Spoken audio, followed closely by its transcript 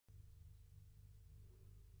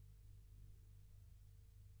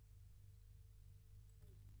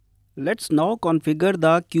Let's now configure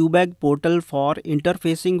the qbag portal for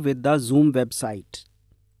interfacing with the Zoom website.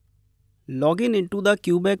 Log in into the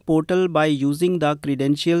qbag portal by using the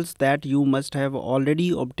credentials that you must have already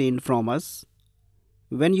obtained from us.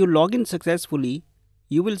 When you log in successfully,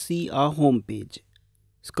 you will see a home page.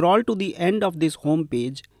 Scroll to the end of this home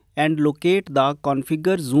page and locate the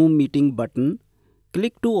Configure Zoom Meeting button.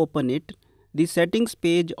 Click to open it, the settings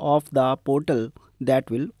page of the portal that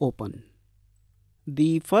will open.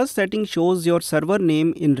 The first setting shows your server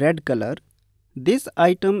name in red color. This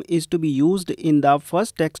item is to be used in the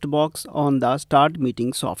first text box on the Start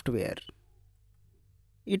Meeting software.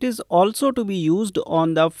 It is also to be used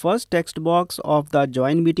on the first text box of the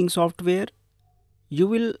Join Meeting software. You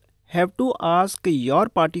will have to ask your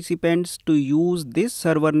participants to use this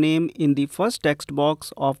server name in the first text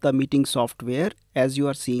box of the meeting software as you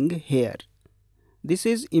are seeing here. This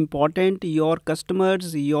is important. Your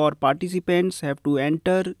customers, your participants have to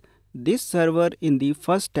enter this server in the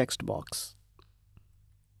first text box.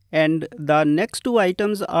 And the next two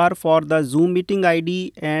items are for the Zoom meeting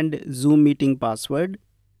ID and Zoom meeting password.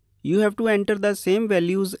 You have to enter the same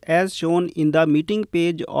values as shown in the meeting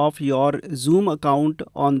page of your Zoom account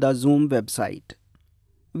on the Zoom website.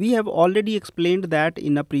 We have already explained that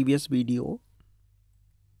in a previous video.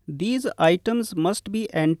 These items must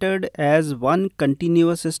be entered as one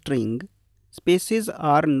continuous string. Spaces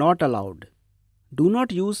are not allowed. Do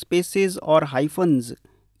not use spaces or hyphens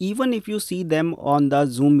even if you see them on the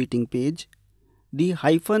Zoom meeting page. The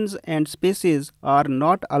hyphens and spaces are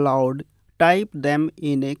not allowed. Type them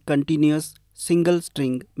in a continuous single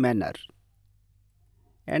string manner.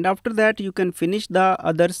 And after that, you can finish the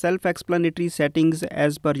other self-explanatory settings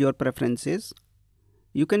as per your preferences.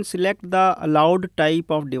 You can select the allowed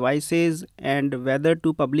type of devices and whether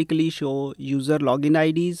to publicly show user login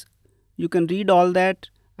IDs. You can read all that.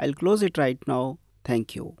 I'll close it right now.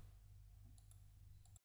 Thank you.